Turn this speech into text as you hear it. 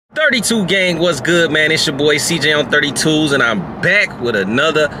32 gang, what's good, man? It's your boy CJ on 32s, and I'm back with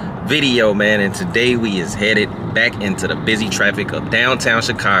another video, man. And today we is headed back into the busy traffic of downtown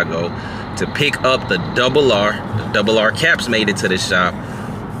Chicago to pick up the double R. The double R caps made it to the shop.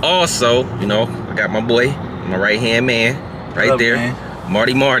 Also, you know, I got my boy, my right-hand man, right there. Man?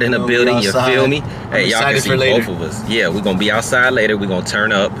 Marty Mart in the building, you feel me? Hey, y'all can see both of us. Yeah, we're gonna be outside later. We're gonna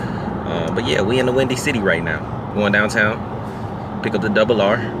turn up. But yeah, we in the Windy City right now. Going downtown, pick up the double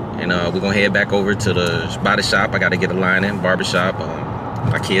R, and we're gonna head back over to the body shop. I gotta get a line in, barbershop.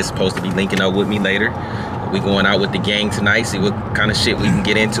 My kid's supposed to be linking up with me later. We going out with the gang tonight, see what kind of shit we can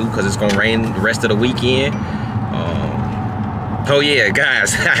get into, because it's gonna rain the rest of the weekend. Oh yeah,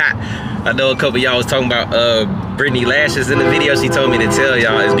 guys, I know a couple of y'all was talking about Brittany lashes in the video. She told me to tell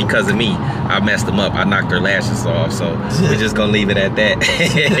y'all it's because of me. I messed them up. I knocked her lashes off, so we're just gonna leave it at that.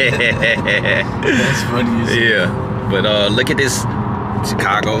 That's funny as hell. Yeah, but look at this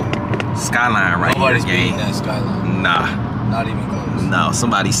Chicago skyline right Nobody's here, gang. That skyline. Nah, not even close. No,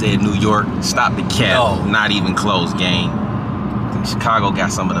 somebody said New York. Stop the cap. No. Not even close, gang. Chicago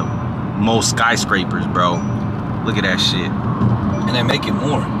got some of the most skyscrapers, bro. Look at that shit. And they make it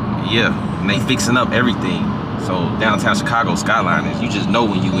more. Yeah, and they fixing up everything. So downtown Chicago skyline is, you just know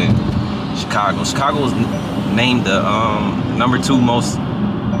when you in Chicago. Chicago was named the #2 most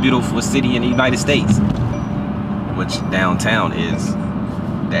beautiful city in the United States, which downtown is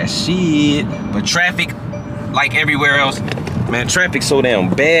that shit. But traffic, like everywhere else, man, traffic's so damn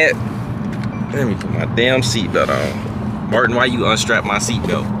bad. Let me put my damn seatbelt on. Martin, why you unstrap my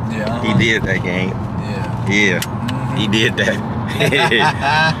seatbelt? Yeah, he did that, gang. Yeah, he did that.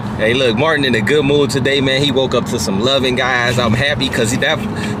 Hey, look, Martin in a good mood today, man. He woke up to some loving guys. I'm happy because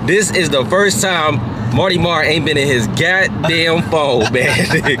this is the first time Marty Mart ain't been in his goddamn phone, man.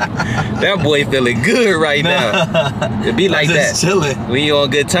 That boy feeling good right now. It be like that. Chilling. When you on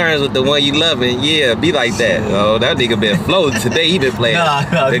good terms with the one you loving, yeah, be like that. Oh, that nigga been floating today. He been playing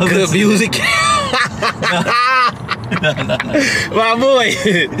the good music. My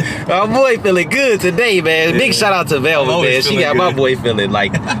boy feeling good today, man. Big shout out to Velvet, man. She got my boy feeling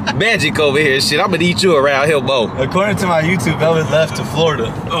like magic over here. Shit, I'm gonna eat you around here, Mo. According to my YouTube, Velvet left to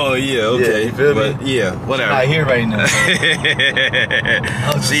Florida. Oh yeah, okay. Yeah, you feel me? Yeah, whatever. She's not here right now.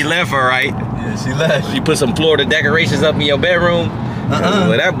 She left, all right. Yeah, she left. You put some Florida decorations up in your bedroom.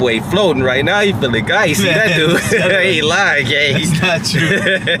 Well, that boy floating right now. He feeling icy. That dude, he ain't lying, gang. It's not true.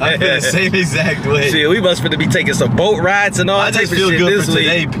 I feel the same exact way. Shit, we must be taking some boat rides and all that type of shit. I just feel good this for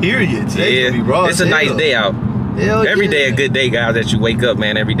today, period. Today yeah, be raw. it's a nice day out. Hell every day a good day, guys. That you wake up,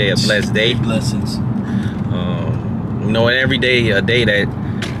 man. Every day a blessed day. Blessings. You know, and every day a day that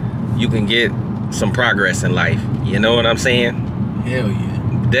you can get some progress in life. You know what I'm saying? Hell yeah.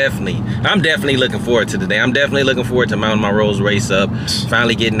 Definitely. I'm definitely looking forward to today. I'm definitely looking forward to mounting my Rolls-Royce up.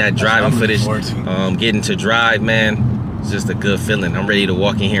 Finally getting that driving footage. Getting to drive, man. It's just a good feeling. I'm ready to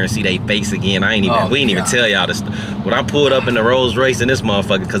walk in here and see their face again. We ain't even tell y'all this. When I pulled up in the Rolls-Royce in this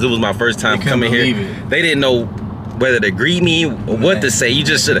motherfucker, because it was my first time coming here, they didn't know whether to greet me or what to say. You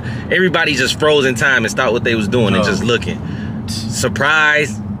just should have. Everybody just froze in time and stopped what they was doing and just looking.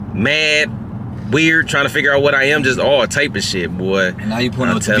 Surprised, mad, weird, trying to figure out what I am, just all type of shit, boy. And now you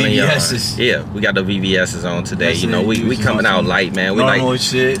putting up the VVS's. Yeah, we got the VVS's on today. That's you know, we coming out light, man. We normal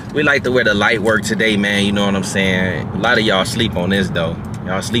shit. We like to wear the light work today, man. You know what I'm saying? A lot of y'all sleep on this though.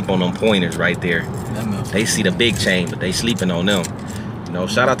 Y'all sleep on them pointers right there. They see the big chain, but they sleeping on them. You know,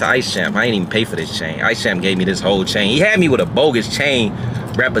 shout out to Ice Champ. I ain't even pay for this chain. Ice Champ gave me this whole chain. He had me with a bogus chain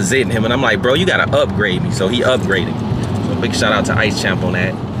representing him, and I'm like, bro, you gotta upgrade me. So he upgraded. So big shout out to Ice Champ on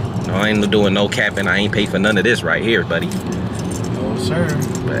that. No, I ain't doing no capping. I ain't paid for none of this right here, buddy. No, sir.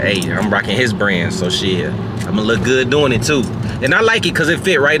 But hey, I'm rocking his brand, so shit, I'm gonna look good doing it too. And I like it because it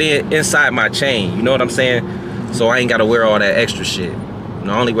fit right inside my chain. You know what I'm saying? So I ain't gotta wear all that extra shit. You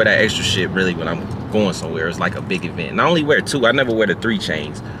know, I only wear that extra shit really when I'm going somewhere. It's like a big event. And I only wear 2. I never wear the 3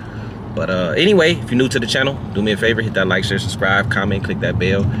 chains. But anyway, if you're new to the channel, do me a favor, hit that like, share, subscribe, comment, click that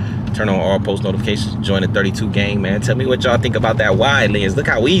bell. Turn on all post notifications. Join the 32 gang, man. Tell me what y'all think about that wide lens. Look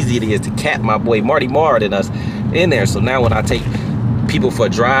how easy it is to cap my boy Marty Mart and us in there. So now when I take people for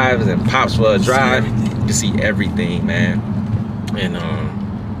drives and pops for a drive, you can see everything, man. And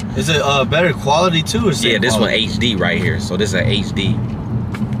is it better quality too? Or yeah, this one HD right here. So this is an HD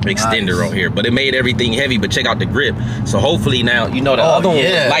extender on here, but it made everything heavy. But check out the grip. So hopefully now, you know, the other one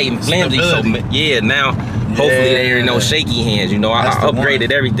was light and flimsy. So yeah, now hopefully there ain't no shaky hands. You know, I upgraded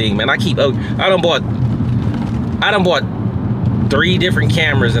everything, man. I done bought 3 different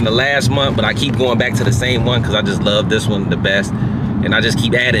cameras in the last month, but I keep going back to the same one because I just love this one the best, and I just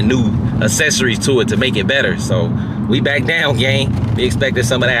keep adding new accessories to it to make it better. So we back down, gang. We expected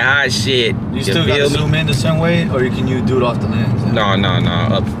some of that hot shit. You still gotta zoom in the same way, or can you do it off the lens? No,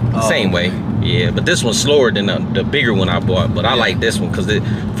 up same way. Yeah, but this one's slower than the bigger one I bought. But I like this one because it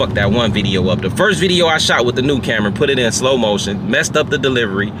fucked that one video up. The first video I shot with the new camera, put it in slow motion, messed up the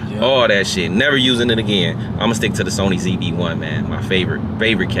delivery, all that shit. Never using it again. I'm gonna stick to the Sony ZV-1, man. My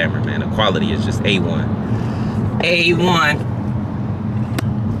favorite camera, man. The quality is just A1. A1.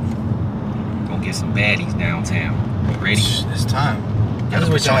 Gonna get some baddies downtown. You ready? It's time. Gotta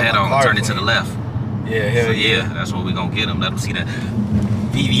put your head on, turn it to the left. Yeah, hell yeah. That's what we gonna get them. Let them see that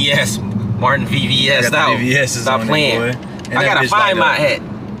VVS. Martin VVS out. Stop playing. I gotta find my hat.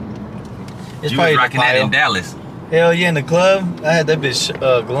 It's you was rocking that in Dallas. Hell yeah, in the club. I had that bitch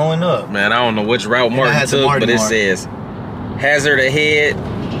glowing up. Man, I don't know which route Martin took, but it says hazard ahead.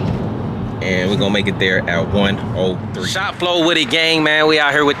 And we're gonna make it there at 103. Shop flow with it, gang, man. We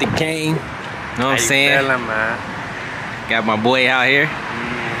out here with the gang. Know what I'm saying? Feeling, man? Got my boy out here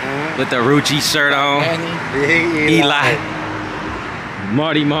with the Rucci shirt on. Eli.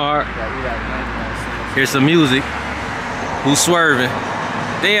 Marty Mark. Here's some music. Who's swerving?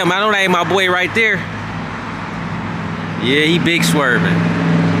 Damn, I know that ain't my boy right there. Yeah, he big swerving.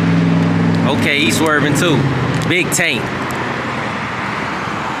 Okay, he swerving too. Big tank.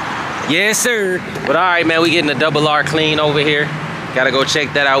 Yes, sir. But all right, man, we getting the double R clean over here. Gotta go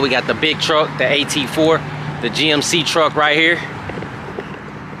check that out. We got the big truck, the AT4, the GMC truck right here.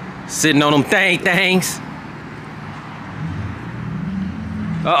 Sitting on them things.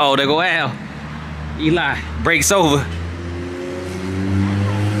 Uh-oh, there go Al. Eli, brakes over.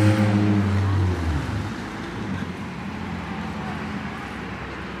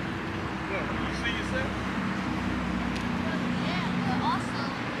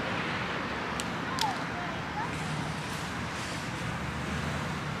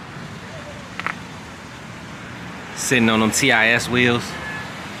 Sitting on them TIS wheels.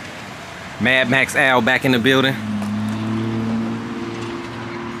 Mad Max Al back in the building. That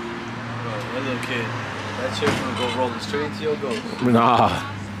little kid, that shit gonna go rolling straight into your ghost. Nah,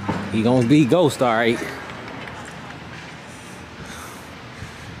 he gonna be ghost, all right.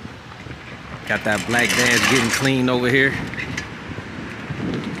 Got that black dash getting clean over here.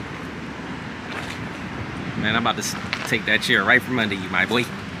 Man, I'm about to take that chair right from under you, my boy.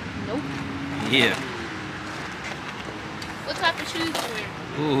 Nope. Yeah. What type of shoes you wear?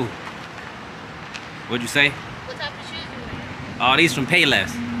 Ooh. What'd you say? What type of shoes you wear? Oh, these from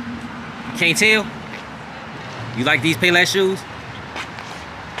Payless. Can't tell? You like these Payless shoes?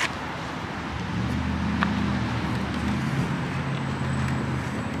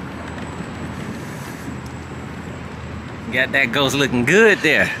 Got that ghost looking good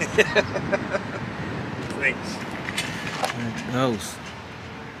there. Thanks. Ghost.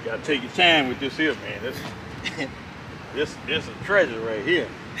 You gotta take your time with this here, man. This is a treasure right here.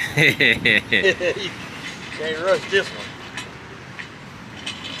 You can't rush this one.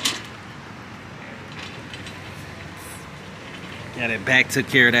 Got it back, took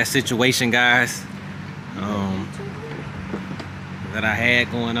care of that situation, guys. That I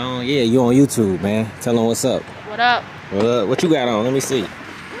had going on. Yeah, you on YouTube, man. Tell them what's up. What up? What up? What you got on? Let me see.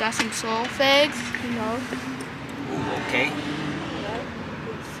 Got some soul fags, you know. Okay.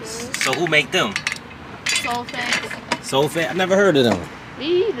 So who make them? Soul fags. Soul Fag? I've never heard of them.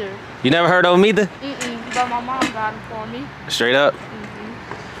 Me either. You never heard of them either? But my mom got them for me. Straight up?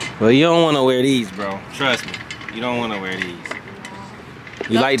 Well, you don't want to wear these, bro. Trust me. You don't want to wear these.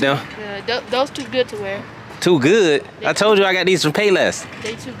 You like them? Yeah, those too good to wear. Too good? I told you I got these from Payless.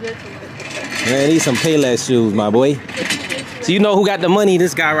 They too good to wear. Man, these some Payless shoes, my boy. So you know who got the money?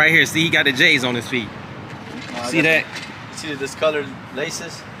 This guy right here. See, he got the J's on his feet. See that? See the discolored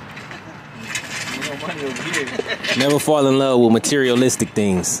laces? No money over here. Never fall in love with materialistic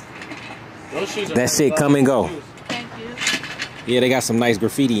things. Those shoes are that shit come and go. Thank you. Yeah, they got some nice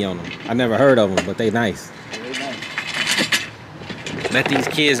graffiti on them. I never heard of them, but they nice. Very nice. Let these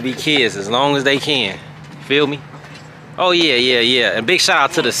kids be kids as long as they can. Feel me? Oh yeah. And big shout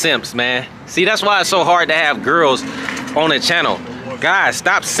out to the simps, man. See, that's why it's so hard to have girls on the channel. Guys,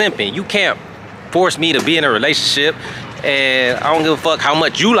 stop simping. You can't force me to be in a relationship. And I don't give a fuck how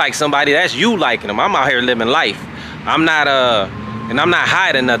much you like somebody. That's you liking them. I'm out here living life. I'm not and I'm not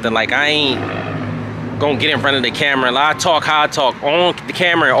hiding nothing. Like, I ain't gonna get in front of the camera. I talk how I talk on the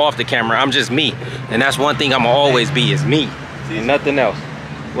camera and off the camera. I'm just me. And that's one thing I'm gonna always be, is me and nothing else.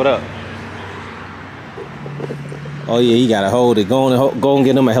 What up? Oh yeah, you gotta hold it. Go and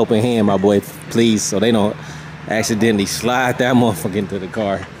get them a helping hand, my boy, please, so they don't accidentally slide that motherfucker into the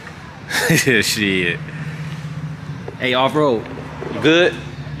car. Shit. Hey, off-road, you good?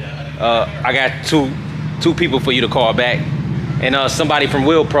 I got two people for you to call back. And somebody from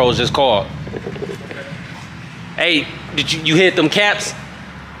Wheel Pros just called. Hey, did you hit them caps? No,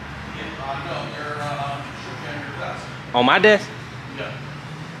 they're On my desk? Yeah.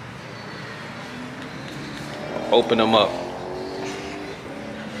 Open them up.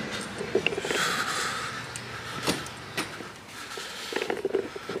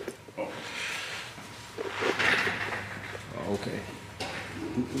 Okay.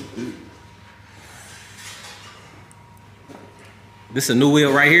 This a new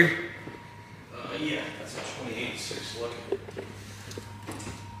wheel right here? Yeah, that's a 2086 look.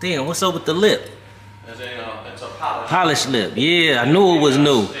 Damn, what's up with the lip? It's a polish. Polished lip. Yeah, I knew it was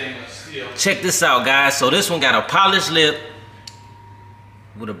new. Stainless steel. Check this out, guys. So this one got a polished lip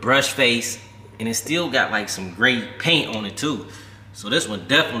with a brush face, and it still got like some great paint on it too. So this one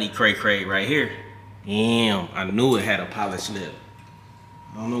definitely cray right here. Damn, I knew it had a polished lip.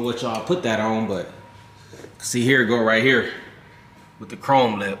 I don't know what y'all put that on, but see here it go right here with the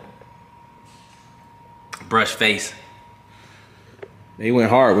chrome lip. Brush face. They went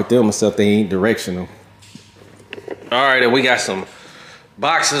hard with them, except they ain't directional. All right, and we got some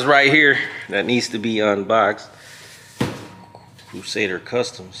boxes right here that needs to be unboxed. Crusader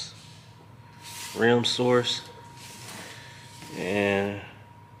Customs, Rim Source, and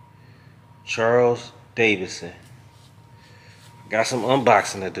Charles Davidson. Got some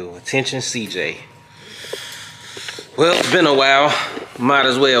unboxing to do. Attention, CJ. Well, it's been a while. Might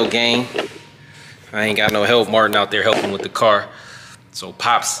as well, gang. I ain't got no help. Martin out there helping with the car. So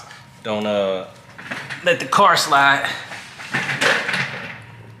Pops don't let the car slide.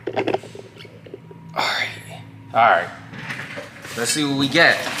 All right. Let's see what we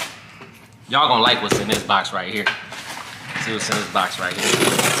got. Y'all gonna like what's in this box right here. See what's in this box right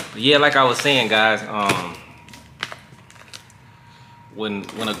here. But yeah, like I was saying, guys, when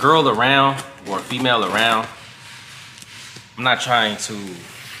a girl around or a female around, I'm not trying to,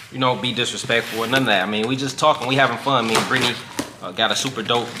 you know, be disrespectful or none of that. I mean, we just talking, we having fun. Me and Brittany got a super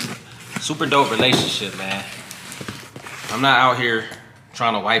dope relationship, man. I'm not out here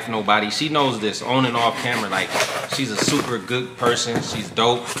trying to wife nobody. She knows this on and off camera. Like, she's a super good person. She's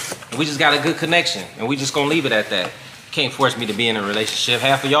dope. And we just got a good connection. And we just gonna leave it at that. Can't force me to be in a relationship.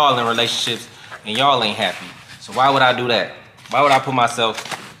 Half of y'all in relationships and y'all ain't happy. So why would I do that? Why would I put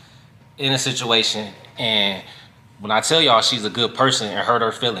myself in a situation and when I tell y'all she's a good person and hurt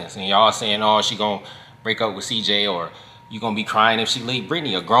her feelings and y'all saying, oh, she gonna break up with CJ or you gonna be crying if she leave?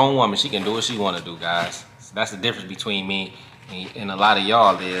 Brittany, a grown woman, she can do what she wanna do, guys. So that's the difference between me and a lot of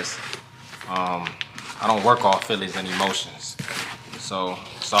y'all is I don't work off feelings and emotions. So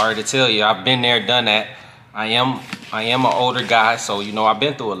sorry to tell you, I've been there, done that. I am an older guy, so you know I've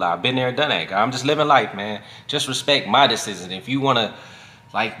been through a lot. I've been there, done that, guy. I'm just living life, man. Just respect my decision. If you wanna,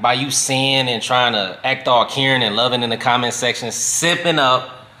 like, by you saying and trying to act all caring and loving in the comment section, sipping up,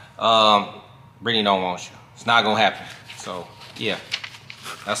 Brittany don't want you. It's not gonna happen. So yeah,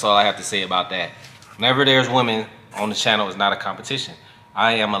 that's all I have to say about that. Whenever there's women on the channel, it's not a competition.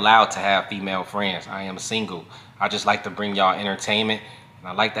 I am allowed to have female friends. I am single. I just like to bring y'all entertainment and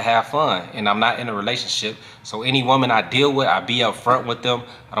I like to have fun. And I'm not in a relationship. So any woman I deal with, I be upfront with them.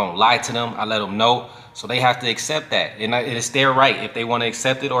 I don't lie to them. I let them know. So they have to accept that. And it's their right if they want to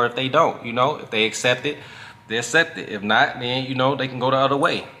accept it or if they don't. You know, if they accept it, they accept it. If not, then, you know, they can go the other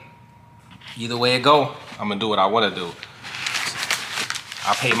way. Either way it go, I'm going to do what I want to do.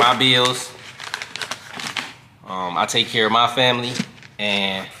 I pay my bills. I take care of my family.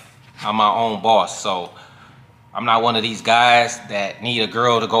 And I'm my own boss. So I'm not one of these guys that need a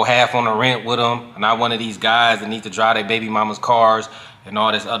girl to go half on the rent with them. I'm not one of these guys that need to drive their baby mama's cars and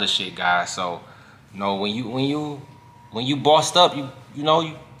all this other shit, guys. So, you know, when you bossed up, you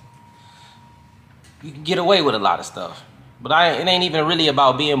can get away with a lot of stuff. But it ain't even really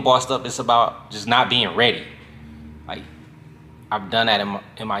about being bossed up. It's about just not being ready. Like, I've done that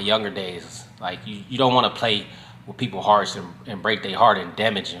in my younger days. Like, you don't want to play with people's hearts and break their heart and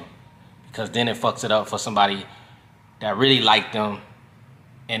damage them, because then it fucks it up for somebody that really liked them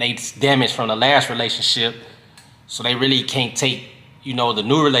and they damaged from the last relationship, so they really can't take, you know, the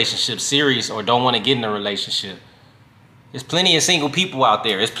new relationship serious or don't want to get in a relationship. There's plenty of single people out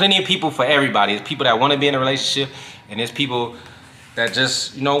there. There's plenty of people for everybody. There's people that want to be in a relationship and there's people that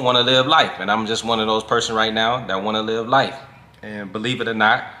just, you know, want to live life. And I'm just one of those person right now that want to live life. And believe it or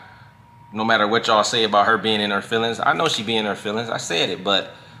not, no matter what y'all say about her being in her feelings, I know she be in her feelings. I said it,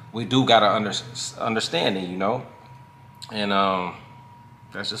 but we do gotta understand it, you know. And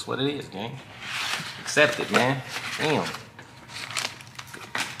that's just what it is, gang. Accept it, man. Damn.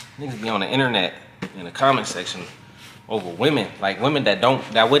 Niggas be on the internet in the comment section over women, like women that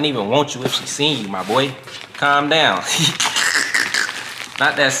wouldn't even want you if she seen you, my boy. Calm down.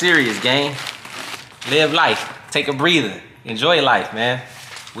 Not that serious, gang. Live life. Take a breather. Enjoy life, man.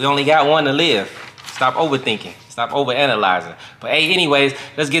 We only got one to live. Stop overthinking. Stop overanalyzing. But hey, anyways,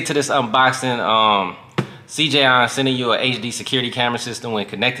 let's get to this unboxing. CJ, I'm sending you a HD security camera system. When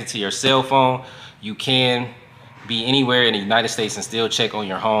connected to your cell phone, you can be anywhere in the United States and still check on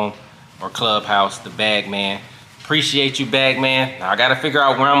your home or clubhouse. The bag man. Appreciate you, bag man. Now I gotta figure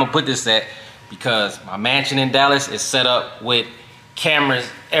out where I'm gonna put this at because my mansion in Dallas is set up with cameras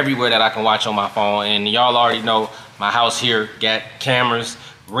everywhere that I can watch on my phone, and y'all already know my house here got cameras,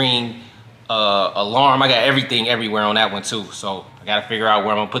 Ring, alarm. I got everything everywhere on that one too. So I gotta figure out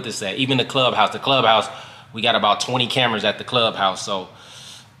where I'm gonna put this at. Even the clubhouse, we got about 20 cameras at the clubhouse. So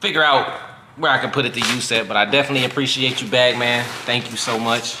figure out where I can put it to use at. But I definitely appreciate you, bag man. Thank you so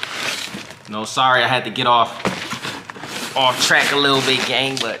much. No, sorry I had to get off track a little bit,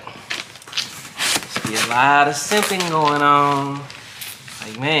 gang, but there's be a lot of simping going on.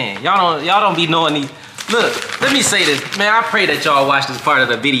 Like, man, y'all don't be knowing these. Look, let me say this, man. I pray that y'all watch this part of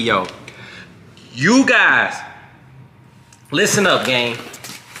the video. You guys, listen up, gang.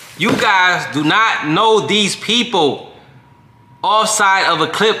 You guys do not know these people offside of a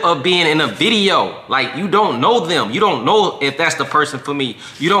clip of being in a video. Like, you don't know them. You don't know if that's the person for me.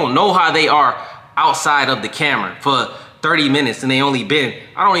 You don't know how they are outside of the camera for 30 minutes and they only been,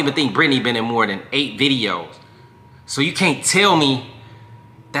 I don't even think Brittany been in more than 8 videos. So you can't tell me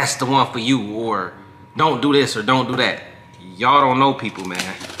that's the one for you, or don't do this or don't do that. Y'all don't know people,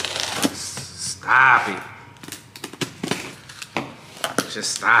 man. Stop it.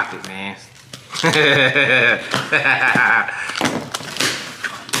 Just stop it, man.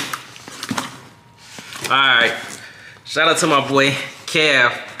 Alright. Shout out to my boy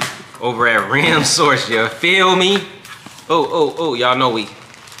Kev over at Rolls-Royce. You feel me? Oh, y'all know we.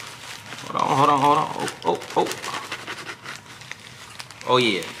 Hold on. Oh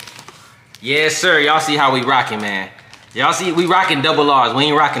yeah. Yes, sir. Y'all see how we rocking, man. Y'all see we rocking double R's. We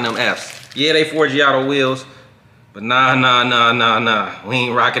ain't rocking them F's. Yeah, they 4 Giotto wheels. But nah. We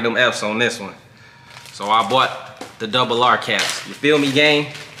ain't rocking them F's on this one. So I bought the double R caps. You feel me, gang?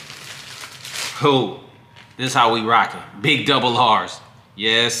 Oh, this is how we rocking. Big double R's.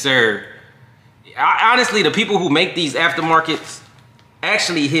 Yes, sir. Honestly, the people who make these aftermarkets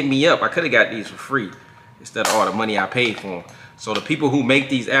actually hit me up. I could have got these for free instead of all the money I paid for them. So the people who make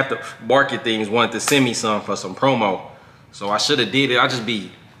these aftermarket things wanted to send me some for some promo. So I should have did it. I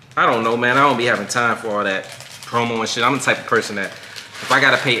don't know, man. I don't be having time for all that promo and shit. I'm the type of person that if I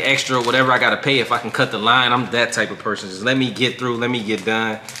gotta pay extra, whatever I gotta pay, if I can cut the line, I'm that type of person. Just let me get through, let me get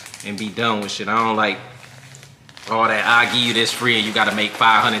done and be done with shit. I don't like all that, I'll give you this free and you gotta make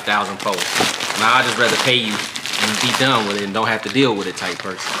 500,000 posts. Nah, I just rather pay you and be done with it and don't have to deal with it type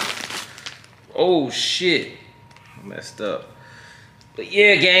person. Oh shit, I messed up. But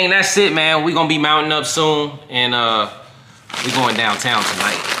yeah, gang, that's it, man. We gonna be mounting up soon, and we going downtown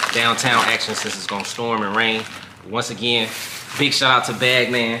tonight. Downtown action since it's gonna storm and rain. Once again, big shout out to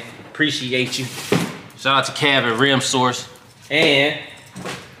Bagman. Appreciate you. Shout out to Cav and Rim Source and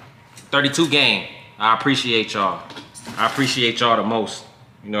 32 Gang. I appreciate y'all. I appreciate y'all the most.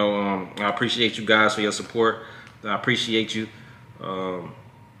 You know, I appreciate you guys for your support. I appreciate you for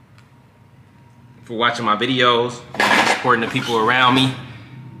watching my videos, supporting the people around me.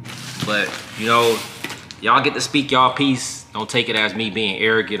 But you know, y'all get to speak y'all piece. Don't take it as me being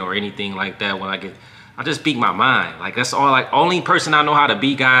arrogant or anything like that. When I just speak my mind. Like, that's all. Like, only person I know how to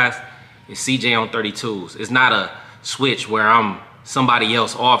be, guys, is CJ on 32s. It's not a switch where I'm somebody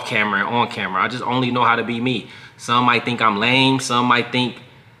else off camera and on camera. I just only know how to be me. Some might think I'm lame. Some might think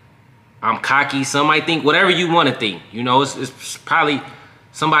I'm cocky. Some might think whatever you want to think. You know, it's probably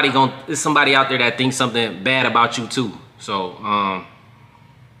there's somebody out there that thinks something bad about you too. So,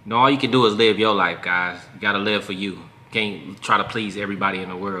 you know, all you can do is live your life, guys. You gotta live for you. Can't try to please everybody in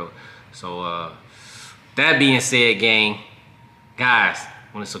the world. So, that being said, gang, guys,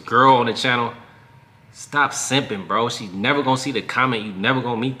 when it's a girl on the channel, stop simping, bro. She's never gonna see the comment. You never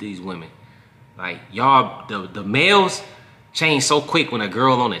gonna meet these women. Like, y'all, the males change so quick when a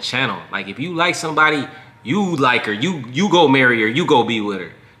girl on the channel. Like, if you like somebody, you like her, you go marry her, you go be with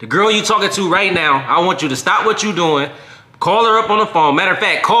her. The girl you talking to right now, I want you to stop what you doing. Call her up on the phone. Matter of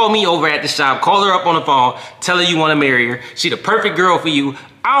fact, call me over at the shop. Call her up on the phone. Tell her you want to marry her. She the perfect girl for you.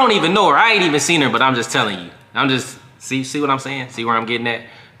 I don't even know her. I ain't even seen her, but I'm just telling you. I'm just, see what I'm saying? See where I'm getting at?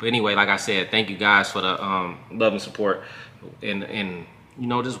 But anyway, like I said, thank you guys for the love and support. And you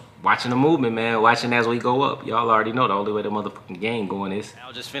know, just watching the movement, man. Watching as we go up. Y'all already know the only way the motherfucking game going is.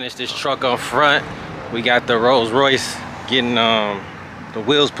 I'll just finish this truck up front. We got the Rolls-Royce getting the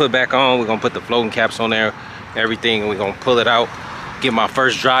wheels put back on. We're going to put the floating caps on there. Everything, and we're gonna pull it out Get my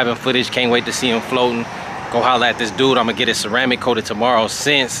first driving footage. Can't wait to see him floating. Go holler at this dude. I'm gonna get it ceramic coated tomorrow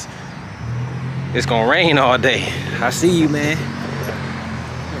since it's gonna rain all day. I see you, man.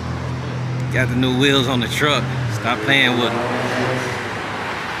 Got the new wheels on the truck. Stop playing with them.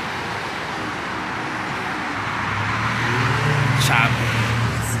 Chop.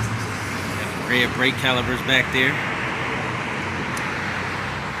 Got the red brake calipers back there.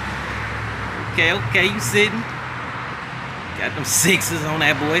 Okay, you sitting. Got them 6s on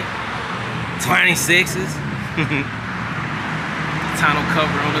that boy. 26s. Tonneau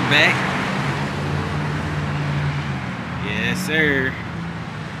cover on the back. Yes, sir.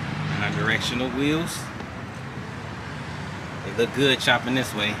 Directional wheels. They look good chopping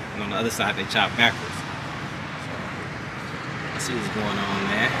this way, and on the other side they chop backwards. So, let's see what's going on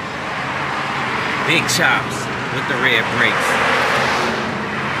there. Big chops with the red brakes.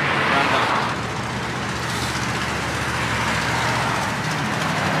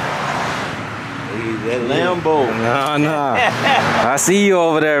 That Lambo. No. I see you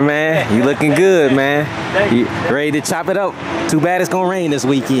over there, man. You looking good, man. You ready to chop it up? Too bad it's gonna rain this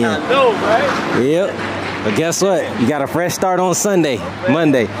weekend. I know, right? Yep. But guess what? You got a fresh start on Sunday,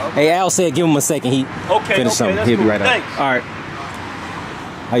 Monday. Hey, Al said give him a second. He finished something. He'll be right up. All right.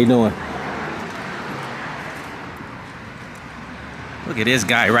 How you doing? Look at this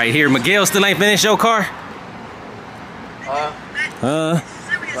guy right here. Miguel still ain't finished your car?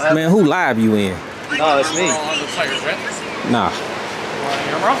 Man, who live you in? No, it's me. Nah.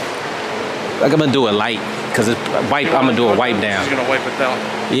 Like I'm gonna do it light, cause it's wipe. I'm gonna do a wipe down. You're gonna wipe it down?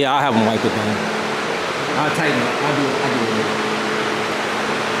 Yeah, I'll have him wipe it down. I'll tighten it. I'll do it.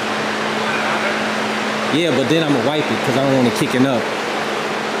 Yeah, but then I'm gonna wipe it, cause I don't want it kicking up.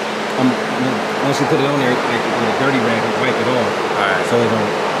 Once you put it on there, like with a dirty rag, wipe it off. All right. So it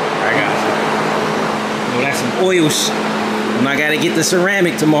don't. I got you. You know, that's some oil and I gotta get the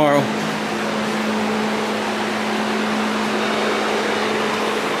ceramic tomorrow.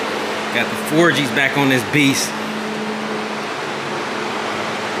 Got the 4Gs back on this beast.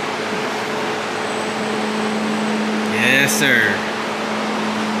 Yes, sir.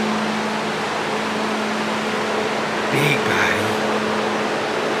 Big body.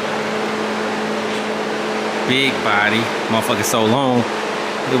 Big body. Motherfucker so long.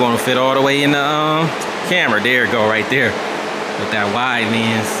 It won't fit all the way in the camera. There it go right there. With that wide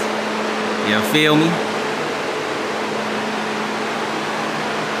lens. You feel me?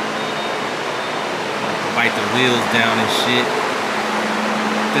 Bite the wheels down and shit.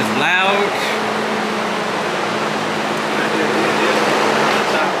 It's loud.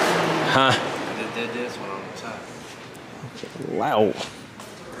 Huh? I just did this one on the top. Loud.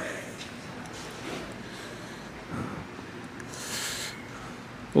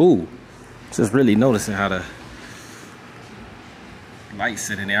 Ooh. Just really noticing how the light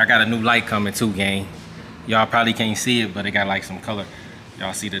sitting there. I got a new light coming too, gang. Y'all probably can't see it, but it got like some color.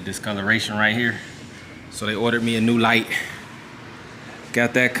 Y'all see the discoloration right here? So they ordered me a new light.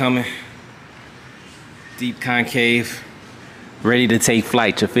 Got that coming. Deep concave. Ready to take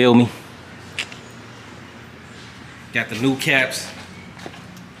flight, you feel me? Got the new caps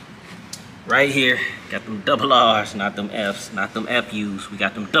right here. Got them double R's, not them F's, not them FU's. We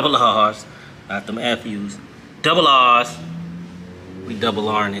got them double R's, not them FU's. Double R's. We double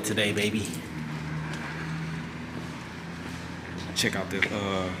R'ing it today, baby. Check out the,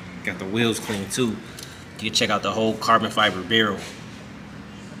 got the wheels clean too. You can check out the whole carbon fiber barrel.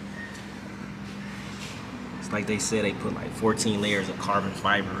 It's like they said they put like 14 layers of carbon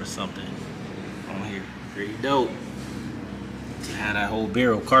fiber or something on here. Pretty dope. To have that whole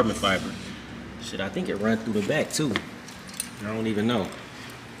barrel carbon fiber. Shit, I think it runs through the back too. I don't even know.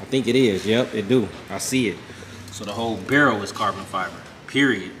 I think it is. Yep, it do. I see it. So the whole barrel is carbon fiber.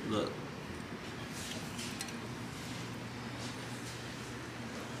 Period. Look.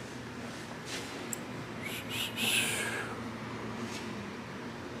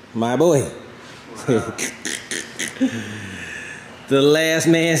 My boy. The last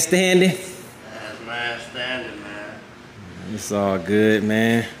man standing. Last man standing, man. It's all good,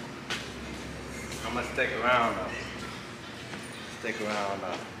 man. I'm gonna stick around though. Stick around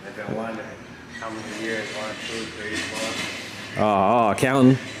though. They've been wondering how many years, 1, 2, 3, 4. Oh,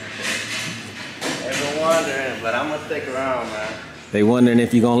 counting. They've been wondering, but I'm gonna stick around, man. They wondering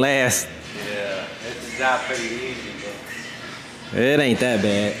if you gonna last. Yeah, this job pretty easy, bro. It ain't that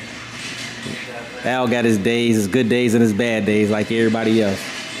bad. Al got his days, his good days and his bad days like everybody else.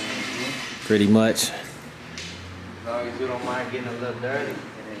 Pretty much. As long as you don't mind getting a little dirty, it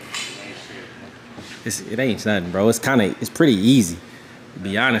ain't shit. It ain't nothing, bro. It's pretty easy, to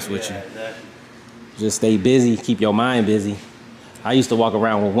be honest with you. Exactly. Just stay busy, keep your mind busy. I used to walk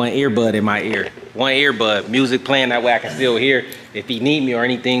around with one earbud in my ear. One earbud, music playing, that way I can still hear if he need me or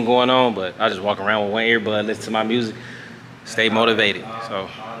anything going on, but I just walk around with one earbud, listen to my music, stay motivated. So,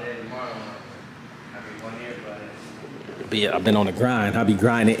 but yeah, I've been on the grind. I be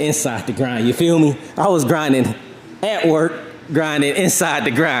grinding inside the grind, you feel me? I was grinding at work, grinding inside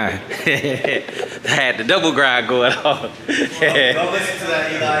the grind. I had the double grind going on. Don't listen to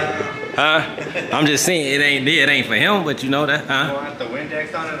that, Eli. Huh? I'm just saying it ain't for him, but you know that, huh? You want the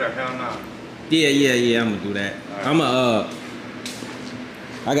Windex on it or hell no? Yeah, I'm gonna do that. Right.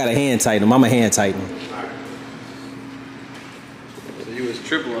 I got a hand tighten him. I'm a hand tighten him. Alright. So you was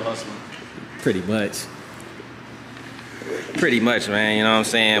triple hustling. Pretty much. Pretty much, man, you know what I'm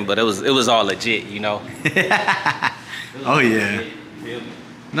saying? But it was all legit, you know? Oh yeah.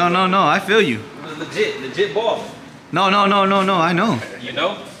 No, I feel you. It was legit ball. No, I know. You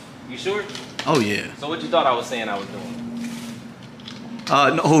know? You sure? Oh yeah. So what you thought I was saying I was doing?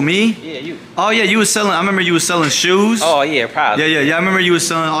 No, who, me? Yeah, you. Oh yeah, you was selling, I remember you was selling shoes. Oh yeah, probably. Yeah, I remember you was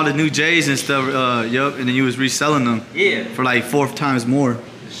selling all the new J's and stuff, yup, and then you was reselling them. Yeah. For like 4 times more.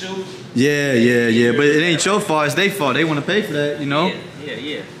 The shoes? Yeah, but it ain't your fault, it's their fault. They want to pay for that, you know?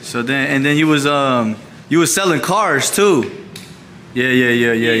 Yeah. So then you was selling cars too. Yeah. I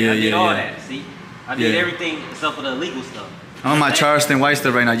did all that, see? I did everything except for the illegal stuff. I'm on my Charleston White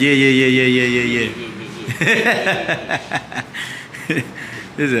stuff right now. Yeah.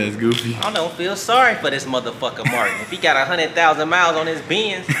 His ass goofy. I don't feel sorry for this motherfucker Martin. If he got 100,000 miles on his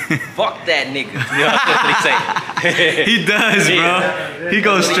Benz, fuck that nigga. You know what he say? He does, bro. He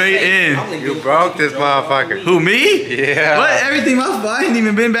goes straight in. You broke this motherfucker. Who, me? Yeah. What? Everything my fault. I ain't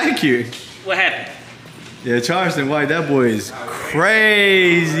even been back here. What happened? Yeah, Charleston White, that boy is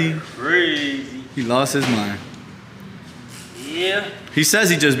crazy. Crazy. He lost his mind. Yeah. He says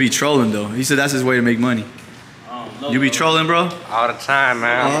he just be trolling though. He said that's his way to make money. You be trolling, bro? All the time,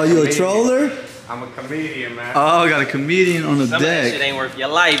 man. Oh, you a troller? I'm a comedian, man. Oh, got a comedian on the Some of that deck. shit ain't worth your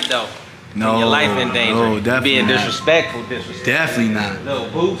life though. No, your life in danger. no, definitely Being not. disrespectful. Definitely not. Little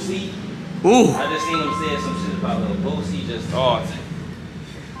Boosie. Ooh. I just seen him saying some shit about little Boosie. Just man,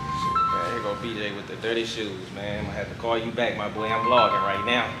 here go BJ with the dirty shoes, man. I have to call you back, my boy. I'm vlogging right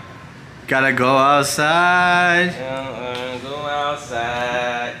now. Gotta go outside. Go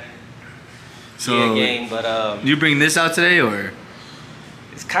outside. So Yeah, gang, but you bring this out today or?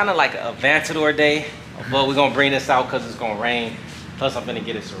 it's kind of like a Aventador day. But we're gonna bring this out because it's gonna rain. Plus, I'm gonna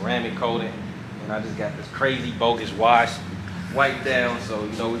get it ceramic coated, and I just got this crazy bogus wash wiped down. So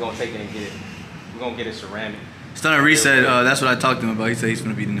you know we're gonna take it and get it. We're gonna get it ceramic. Stunner Reese said that's what I talked to him about. He said he's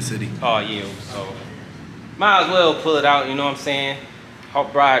gonna be in the city. Oh yeah, so might as well pull it out. You know what I'm saying?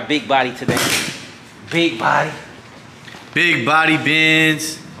 Hot bride, big body today. Big body. Big body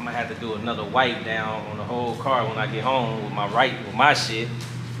bins. I'm gonna have to do another wipe down on the whole car when I get home with my shit.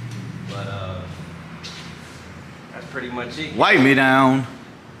 But that's pretty much it. Wipe me down.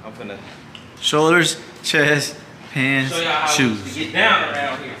 I'm finna Shoulders, chest, pants, show y'all how to shoes. get down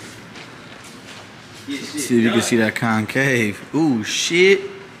around here. Get shit See if you can done. see that concave. Ooh, shit. See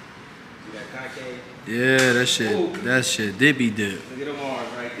that concave? Yeah, that shit. Ooh. That shit dippy dip. Look at them arms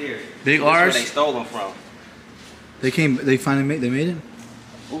right there. Big That's where R's? they stole them from. They finally made it?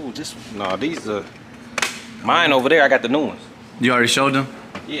 Ooh, no, these are mine over there. I got the new ones. You already showed them?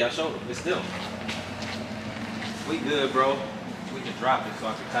 Yeah, I showed them. It's still. We good, bro. We can drop it so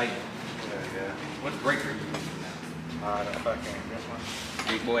I can tighten it. Yeah. What's breaker? The fucking, this one.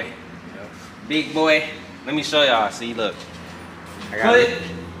 Big boy. Yep. Big boy. Let me show y'all. See, look. I got put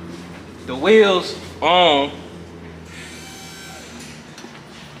the wheels on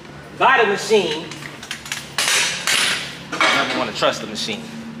by the machine. I never want to trust the machine.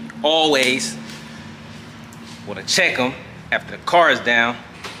 Always want to check them after the car is down.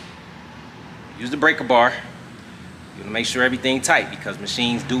 Use the breaker bar. You want to make sure everything tight because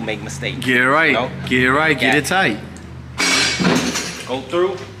machines do make mistakes. Get it right. You know? Get it right. Get it tight. Go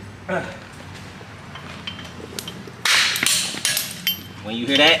through. When you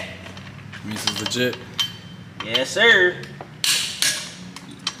hear that, This is legit. yes sir.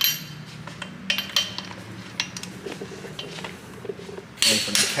 Wait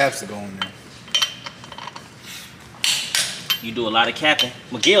for the caps to go in there. You do a lot of capping.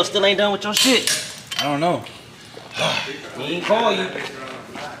 Miguel still ain't done with your shit. I don't know. He ain't call you.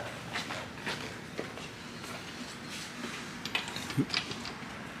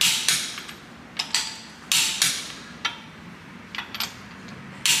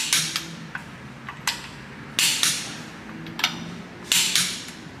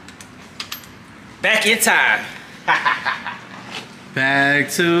 Back in time. Back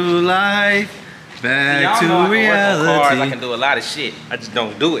to life. Back See, to y'all know I can work on reality. cars. I can do a lot of shit. I just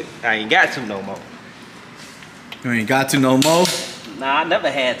don't do it. I ain't got to no more. You ain't got to no more? Nah, I never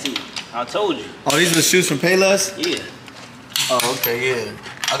had to. I told you. Oh, these are the shoes from Payless? Yeah. Oh, okay, yeah.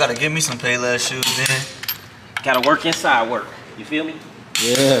 I gotta get me some Payless shoes then. Gotta work inside work. You feel me?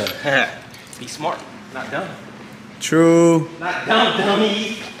 Yeah. Be smart, not dumb. True. Not dumb,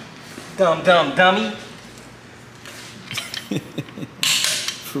 dummy. Dumb, dummy.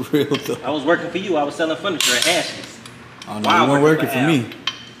 For real though. I was working for you. I was selling furniture at Ashley's. Oh no, you weren't working for Al. me.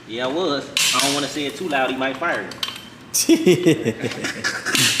 Yeah, I was. I don't want to say it too loud. He might fire you.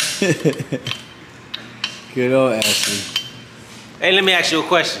 Good old Ashley. Hey, let me ask you a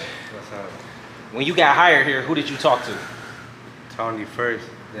question. What's up? When you got hired here, who did you talk to? Tony first,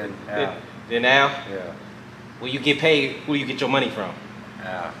 then Al. Then Al? Yeah. When you get paid, who do you get your money from?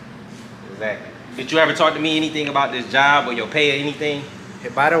 Al. Exactly. Did you ever talk to me anything about this job or your pay or anything? Hey,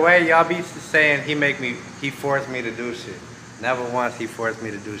 by the way, y'all be saying he forced me to do shit. Never once he forced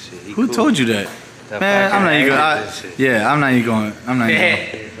me to do shit. Who told you that? The Man, I'm not even fucking going. agent shit. Yeah, I'm not even going. I'm not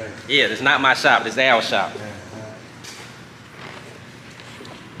even going. Yeah, it's not my shop. It's Al's shop.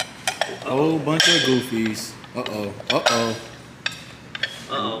 Whole bunch of goofies. Uh-oh. Uh-oh.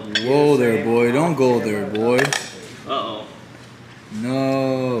 Uh-oh. Whoa there, boy. Don't go there, boy. Uh-oh.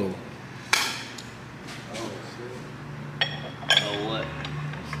 No. Oh, what?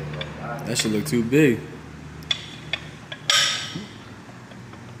 That should look too big.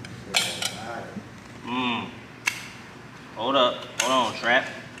 Hold up. Hold on, Trap.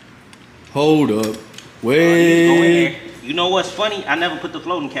 Hold up. Go in Wait. there. You know what's funny? I never put the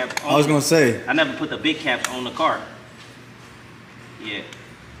floating caps on. I was gonna say. I never put the big caps on the car. Yeah.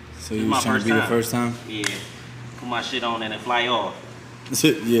 So This you my was trying to be the first time? Yeah. Put my shit on and it fly off.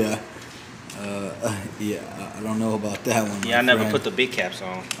 Yeah. Yeah. I don't know about that one. Yeah, I never put the big caps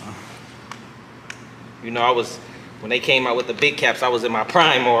on. You know, when they came out with the big caps, I was in my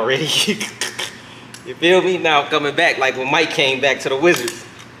prime already. You feel me? Now coming back, like when Mike came back to the Wizards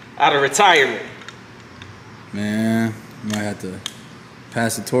out of retirement. Man, you might have to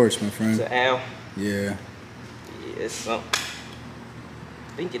pass the torch, my friend. To Al. Yeah. Yeah, it's something.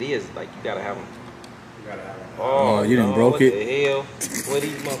 I think it is. Like you gotta have them. Oh, you done no, broke it? What the hell? What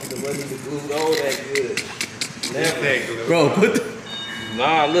these motherfuckers wasn't the glued on that good. Never. Bro, put the...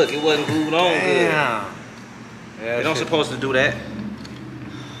 Nah, look, it wasn't glued on good. Damn. They don't supposed to do that.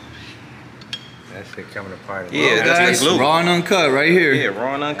 That shit coming apart. In Yeah, that's Guys, the glue. raw and uncut right here. Yeah,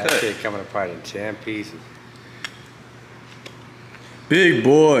 raw and That uncut. shit coming apart in 10 pieces. Big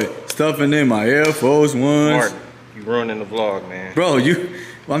boy, stuffing in my Air Force Ones. Mark, you ruining the vlog, man. Bro,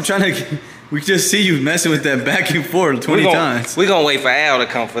 I'm trying to... We just see you messing with that back and forth 20 times. We're gonna wait for Al to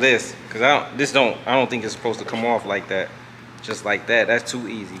come for this. Cause I don't think it's supposed to come off like that. Just like that. That's too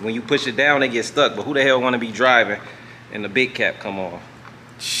easy. When you push it down, they get stuck. But who the hell wanna be driving and the big cap come off?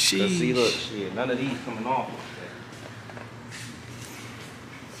 Sheesh. See, look, shit, none of these coming off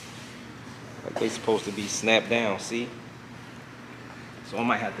like they supposed to be snapped down, see? So I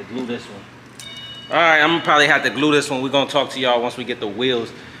might have to glue this one. All right, I'm gonna probably have to glue this one. We're gonna talk to y'all once we get the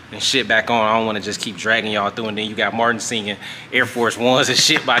wheels and shit back on. I don't wanna just keep dragging y'all through and then you got Martin singing Air Force Ones and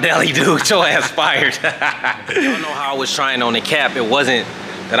shit by Deli Dude. Your ass fired. Y'all know how I was trying on the cap. It wasn't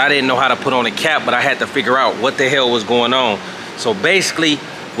that I didn't know how to put on the cap, but I had to figure out what the hell was going on. So basically,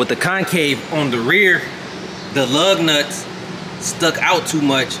 with the concave on the rear, the lug nuts stuck out too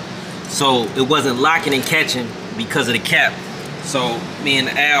much, so it wasn't locking and catching because of the cap. So me and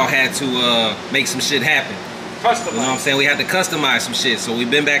Al had to make some shit happen. You know what I'm saying? We had to customize some shit. So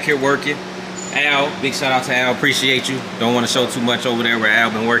we've been back here working. Al, big shout out to Al, appreciate you. Don't want to show too much over there where Al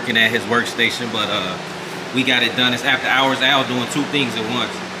been working at his workstation, but we got it done. It's after hours. Al doing two things at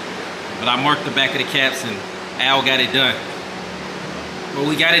once. But I marked the back of the caps and Al got it done. But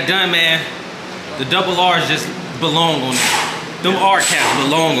we got it done, man. The double R's just belong on this. Them R caps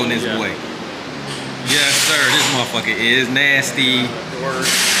belong on this boy. Yes, sir. This motherfucker is nasty.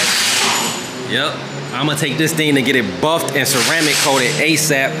 Yep. I'm gonna take this thing and get it buffed and ceramic coated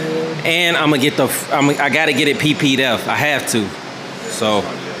ASAP, and I'm gonna get I gotta get it PP'd up. I have to. So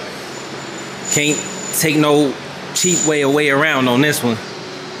can't take no cheap way around on this one.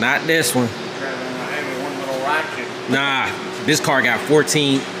 Not this one. Nah, this car got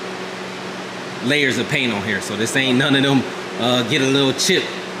 14 layers of paint on here, so this ain't none of them get a little chip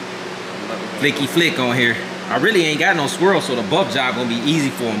flicky flick on here. I really ain't got no swirl, so the buff job gonna be easy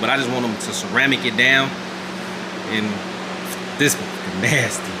for them, but I just want them to ceramic it down. And this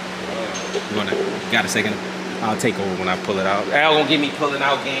nasty. Got a second? I'll take over when I pull it out. Al gonna give me pulling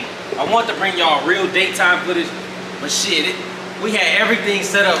out game. I want to bring y'all real daytime footage, but shit, We had everything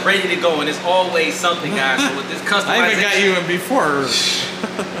set up, ready to go, and it's always something, guys. So with this customization, I even got you in before.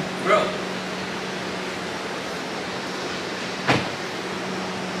 bro. A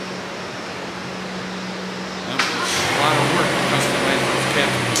lot of work to customize those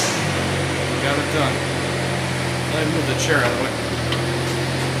cabinets. Got it done. Let me move the chair out of the way.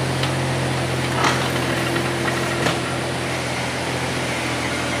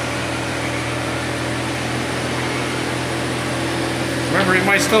 Remember, you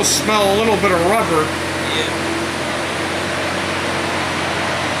might still smell a little bit of rubber. Yeah.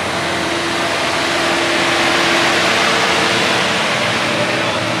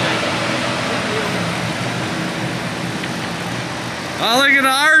 Oh, look at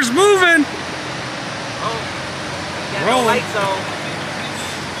ours moving. Oh, got Rolling. no lights on.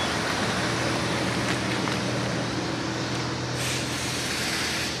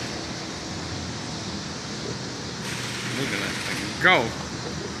 Look at that thing go.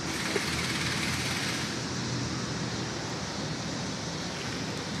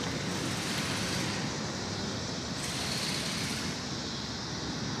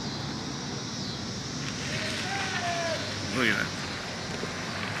 Look at that.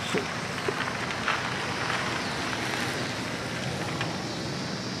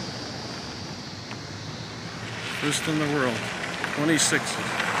 First in the world, 26.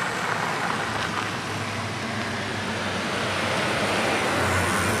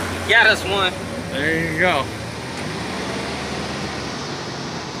 Got us one. There you go.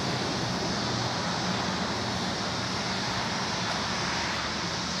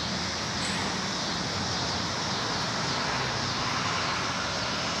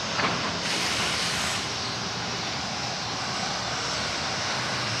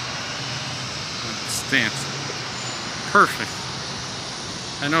 Stamps. Perfect.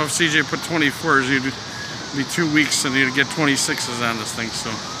 I know if CJ put 24s, you'd be 2 weeks and you'd get 26s on this thing, so.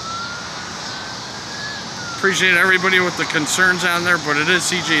 Appreciate everybody with the concerns on there, but it is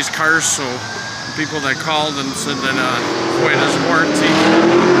CJ's car, so people that called and said that void his warranty,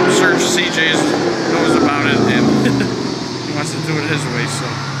 search CJ's knows about it and he wants to do it his way, so.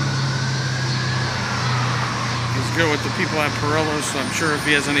 He's good with the people at Pirello, so I'm sure if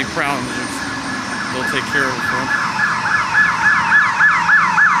he has any problems, they'll take care of it for him.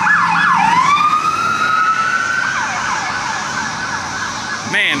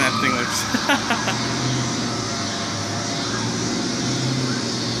 Man, that thing looks...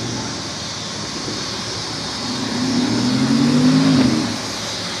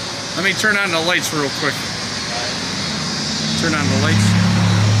 Let me turn on the lights real quick. Turn on the lights.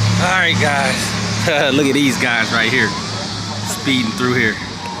 All right, guys. Look at these guys right here, speeding through here.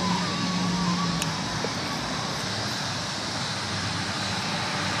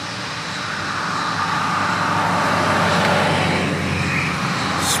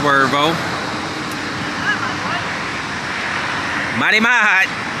 Swervo. Mighty Might.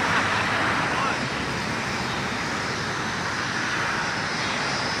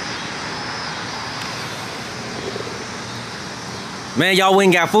 Man, y'all went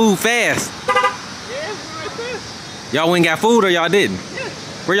and got food fast. Yeah, we went there. Y'all went and got food or y'all didn't? Yeah.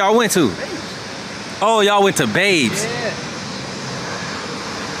 Where y'all went to? Oh, y'all went to Babes. Yeah.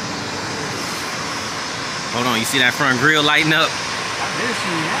 Hold on, you see that front grill lighting up?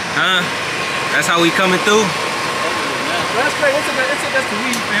 Huh? That's how we coming through? That's great. That's the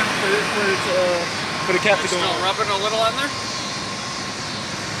weed, man. For the cap to go Still on. rubbing a little on there?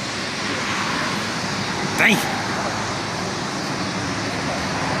 Dang.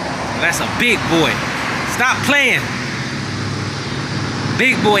 That's a big boy. Stop playing.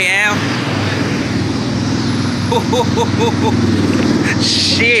 Big boy, Al.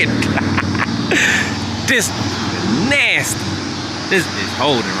 Shit. This nasty. This is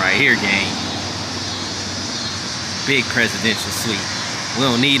holding right here, gang. Big presidential suite. We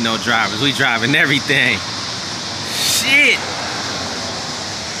don't need no drivers. We driving everything. Shit.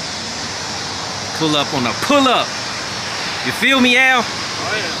 Pull up on a pull up. You feel me, Al?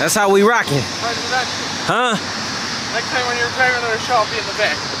 Oh, yeah. That's how we rocking. Huh? Next time when you're driving another show, I'll be in the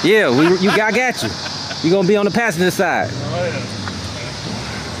back. Yeah, I got you. You gonna be on the passenger side. Oh,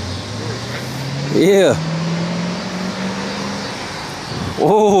 yeah. Yeah.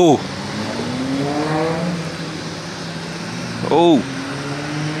 Oh. Oh.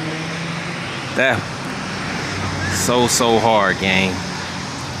 That. So hard, gang.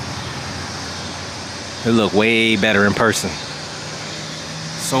 It look way better in person.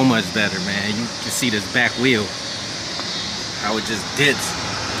 So much better, man. You can see this back wheel. How it just dips.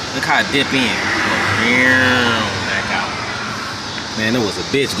 Look how it dip in. Back out. Man, it was a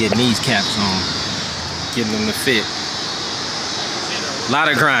bitch getting these caps on. Getting them to fit. Lot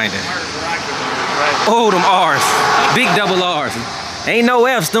of grinding. Oh, them R's. Big double R's. Ain't no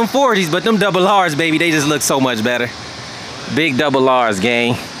F's, them 40s, but them double R's, baby, they just look so much better. Big double R's,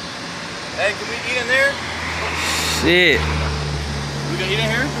 gang. Hey, can we eat in there? Shit. We can eat in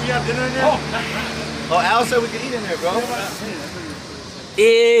here? Can we have dinner in there? Oh, Al said we can eat in there, bro.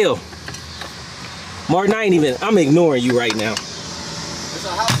 Ew. Martin, I'm ignoring you right now. It's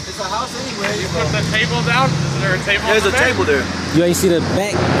a house anyway. You put the table down? Is there a table? There's a table there. You ain't see the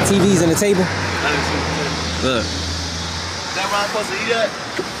back TVs and the table? I didn't see the table. Look. Is that where I'm supposed to eat at?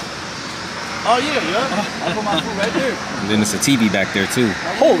 Oh yeah. I put my food right there. And then there's a TV back there too.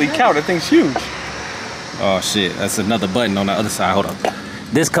 Holy cow, that thing's huge. Oh shit, that's another button on the other side. Hold on.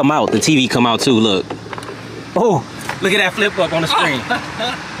 This come out, the TV come out too, look. Oh, look at that flip up on the screen.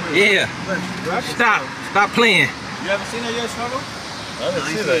 Yeah. Stop playing. You haven't seen that yet, Struggle? I haven't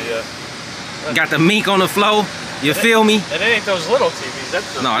seen that yet. Got the mink on the floor. You feel me? And it ain't those little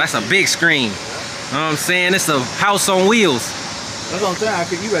TVs. No, that's a big screen. You know what I'm saying? It's a house on wheels. That's what I'm saying. I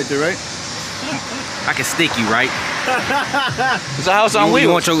could eat right there, right? I can stick you, right? It's a house on You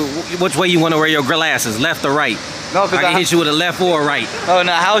wheels. want which way you want to wear your glasses, left or right? No, I can hit you with a left or a right. Oh, in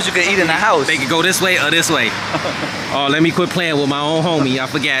the house you can eat in the house. They can go this way or this way. Oh, let me quit playing with my own homie. I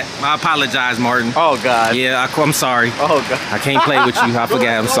forgot. I apologize, Martin. Oh God. Yeah, I'm sorry. Oh God. I can't play with you. I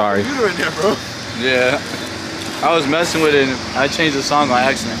forgot. I'm sorry. Computer in there, bro. Yeah. I was messing with it and I changed the song on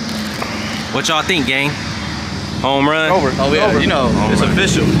accident. What y'all think, gang? Home run? Over. Oh yeah. You know, it's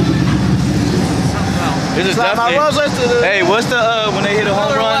official. This is definitely. Hey, what's the when they hit a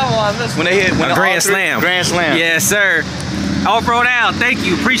home run? When they hit A grand slam. Grand slam. Yes, sir. Off-road out. Thank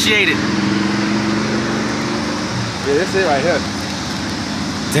you. Appreciate it. Yeah, that's it right here.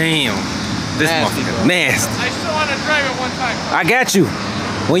 Damn. This Nasty, motherfucker bro. nasty. I still want to drive it one time. I got you.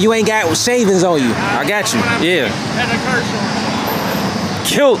 When you ain't got shavings on you. I got you. Yeah. At the car show.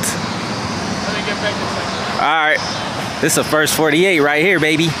 Kilt. Let me get back inside. All right. This is a first 48 right here,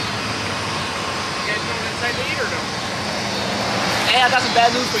 baby. You guys going inside to eat or no? Hey, I got some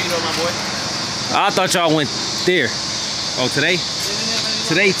bad news for you, though, my boy. I thought y'all went there. Oh, today?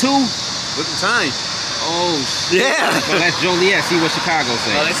 Today too? Look at the time. Oh, Yeah. so that's Joliet. See what Chicago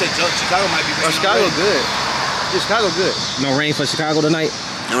say. Oh, they said Chicago might be. Oh, Chicago good. Yeah, Chicago good. No rain for Chicago tonight?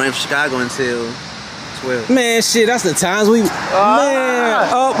 No rain for Chicago until 12. Man, shit, that's the times we...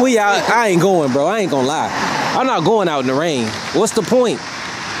 Man, we out. I ain't going, bro. I ain't gonna lie. I'm not going out in the rain. What's the point?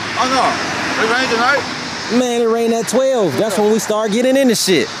 Oh no, it rained tonight. Man, it rained at 12. That's when we start getting into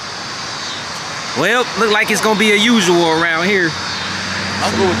shit. Well, look like it's gonna be a usual around here.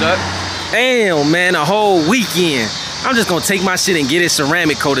 I'm cool with that. Damn, man, a whole weekend. I'm just gonna take my shit and get it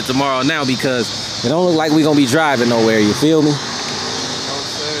ceramic coated tomorrow now because it don't look like we gonna be driving nowhere, you feel me?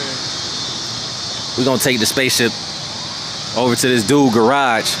 We gonna take the spaceship over to this dude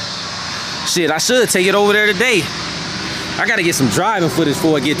garage. Shit, I should take it over there today. I gotta get some driving footage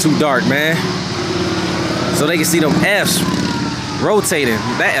before it get too dark, man. So they can see them F's rotating.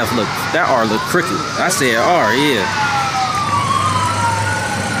 That R look crooked. I said R, yeah.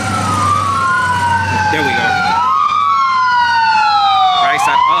 There we go. Right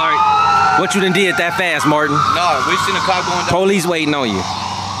side, all right. What you done did that fast, Martin? No, we seen a cop going down. Police waiting on you.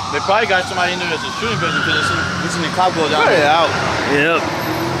 They probably got somebody in there that's a shooting victim because we seen a cop go down. Cut it out. Yep.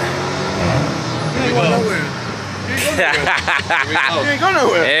 You ain't going nowhere. You ain't going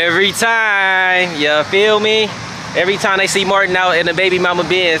nowhere. Every time, you feel me? Every time they see Martin out in the baby mama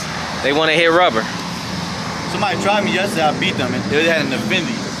Benz, they want to hit rubber. Somebody tried me yesterday, I beat them, and they had an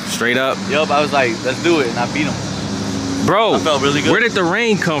Infiniti. Straight up. Yup, I was like, let's do it, and I beat them. Bro, I felt really good. Where did the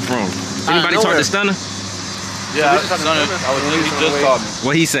rain come from? Anybody talk to Stunner? Yeah, he just called me.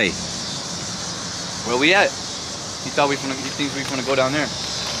 What he say? Where we at? He thinks we finna go down there.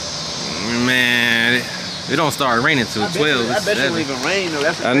 Man, it don't start raining till 12. I bet you won't even rain though.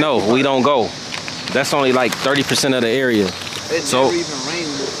 That's I know, we don't go. That's only like 30% of the area. It So never even rained.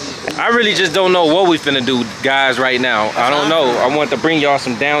 I really just don't know what we finna do, guys, right now. I don't know. I want to bring y'all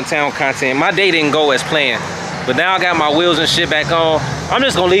some downtown content. My day didn't go as planned, but now I got my wheels and shit back on. I'm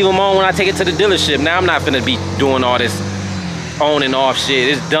just gonna leave them on when I take it to the dealership. Now I'm not finna be doing all this on and off shit.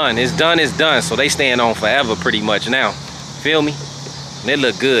 It's done. It's done. It's done. So they staying on forever pretty much now. Feel me? They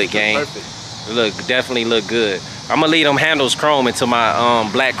look good, gang. Perfect. They definitely look good. I'm gonna leave them handles chrome until my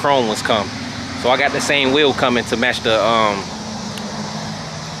black chrome ones come. So I got the same wheel coming to match the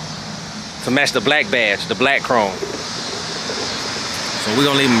black badge, the black chrome. So we're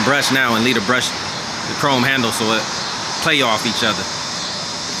gonna leave them brush now and leave the chrome handle so it play off each other.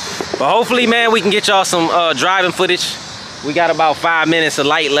 But hopefully, man, we can get y'all some driving footage. We got about 5 minutes of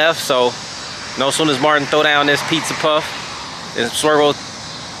light left, so as soon as Martin throw down this pizza puff, And Swervo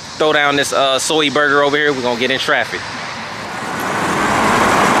throw down this soy burger over here. We're gonna get in traffic.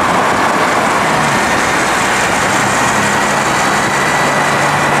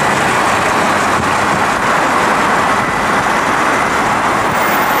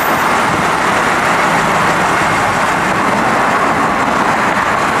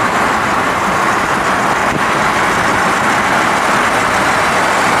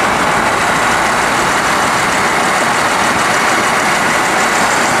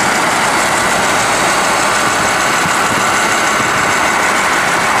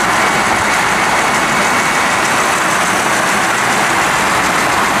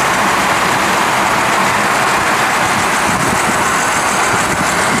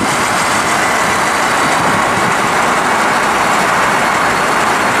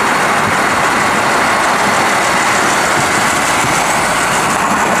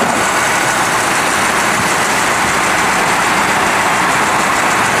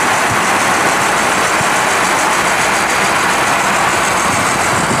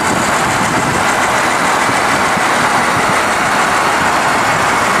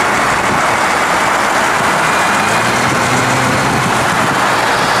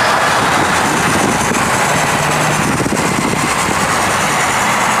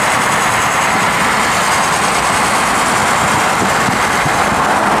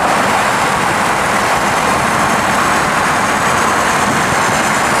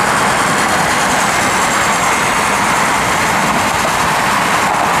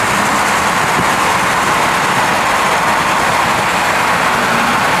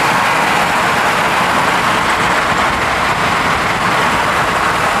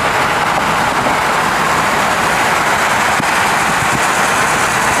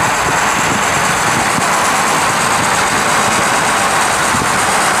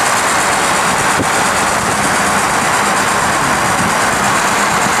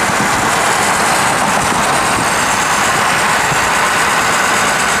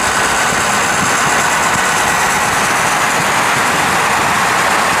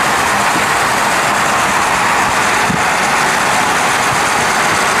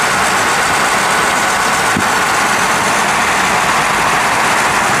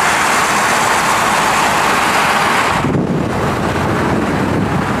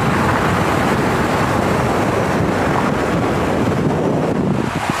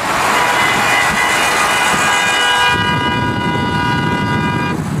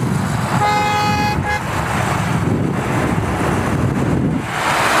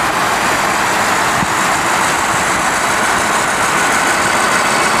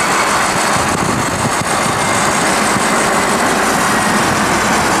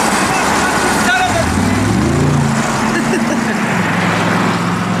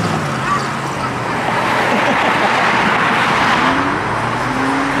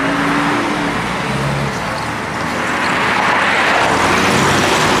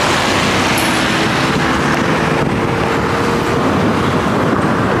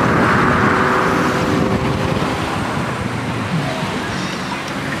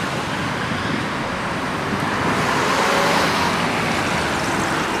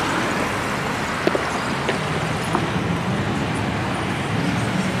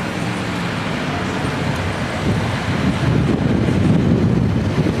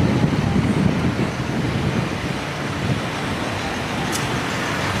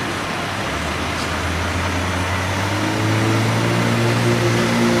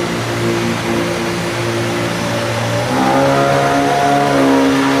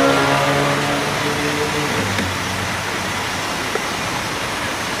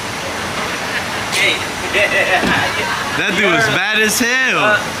 That dude was bad as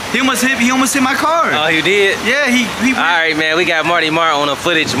hell. He almost hit my car. Oh, you did? Yeah, he All right, man. We got Marty Marr on the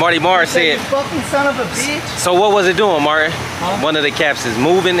footage. Marty Marr said, fucking son of a bitch. So what was it doing, Martin? One of the caps is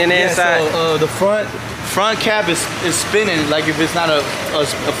moving in the inside? So the front cap is spinning like if it's not a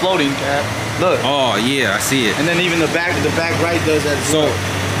floating cap. Look. Oh yeah, I see it. And then even the back right does that. So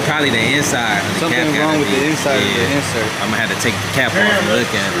probably the inside. The something cap wrong with the inside of the insert. I'm gonna have to take the cap off and look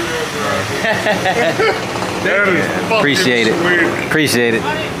at it. Appreciate it. Appreciate it.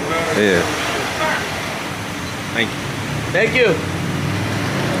 Yeah. Thank you. Thank you.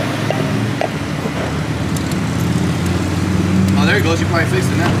 Oh, there he goes. You probably fixed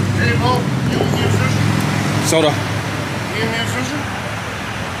it now. Hey, Mo, you need me a sushi? Soda. You need me a sushi?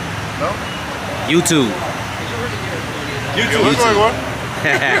 No? YouTube. YouTube.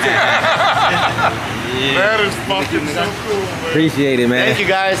 That is fucking so cool, man. Appreciate it, man. Thank you,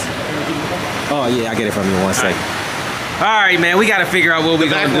 guys. Oh yeah, I'll get it from you in 1 second. All right, man. We got to figure out what we're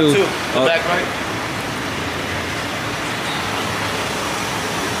gonna do. The back right.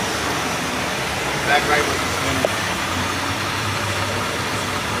 back right was spinning.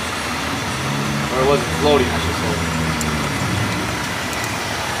 Or it wasn't floating, I should say.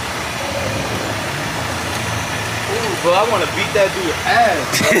 Ooh, bro, I want to beat that dude's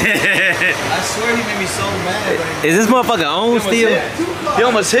ass. I swear he made me so mad right now. Is this motherfucker on still? He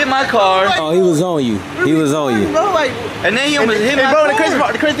almost hit my car. Oh, he was on you. He was on you. Bro, like, and then he almost hit my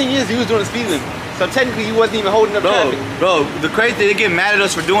car. The crazy thing is, he was doing the speed limit. So technically, he wasn't even holding up traffic. Bro, the crazy thing, they get mad at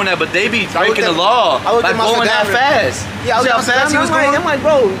us for doing that, but they be breaking the law I looked by at my going that speedometer. fast. Yeah, I See how was fast he was going? I'm like,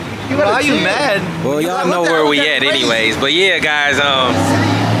 bro, you Why gotta are you chill. mad? Well, y'all know where we at anyways. But yeah, guys,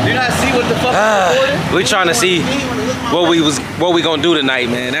 Do you not see what the fuck is recording? we trying to see what we gonna do tonight,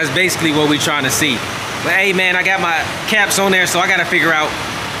 man. That's basically what we trying to see. But hey, man, I got my caps on there, so I gotta figure out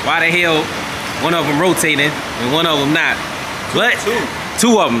why the hell one of them rotating and one of them not. But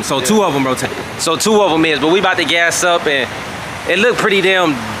two of them, so two of them rotate. So two of them is, but we about to gas up, and it looked pretty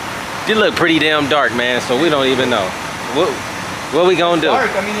damn dark, man. So we don't even know what we gonna do.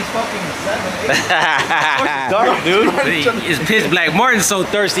 Dark, I mean it's fucking 7, 8. Dark, dude. It's pitch black. Martin's so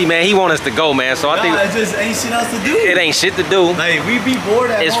thirsty, man. He want us to go, man. So I think it just ain't shit else to do. it ain't shit to do. Like we be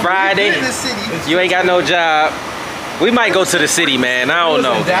bored at It's home. Friday. We in the city. You ain't got no job. We might go to the city, man. I don't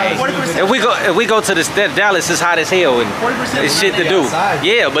know. If we go to the Dallas, it's hot as hell and it's shit to do.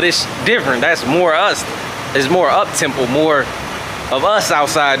 Yeah, but it's different. That's more us. It's more up tempo, more of us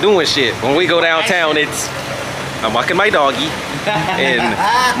outside doing shit. When we go downtown, I'm walking my doggy and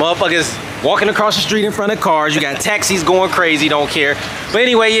motherfuckers walking across the street in front of cars. You got taxis going crazy, don't care. But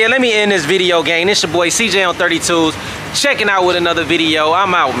anyway, yeah, let me end this video, gang. It's your boy CJ on 32s, checking out with another video.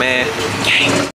 I'm out, man. Gang.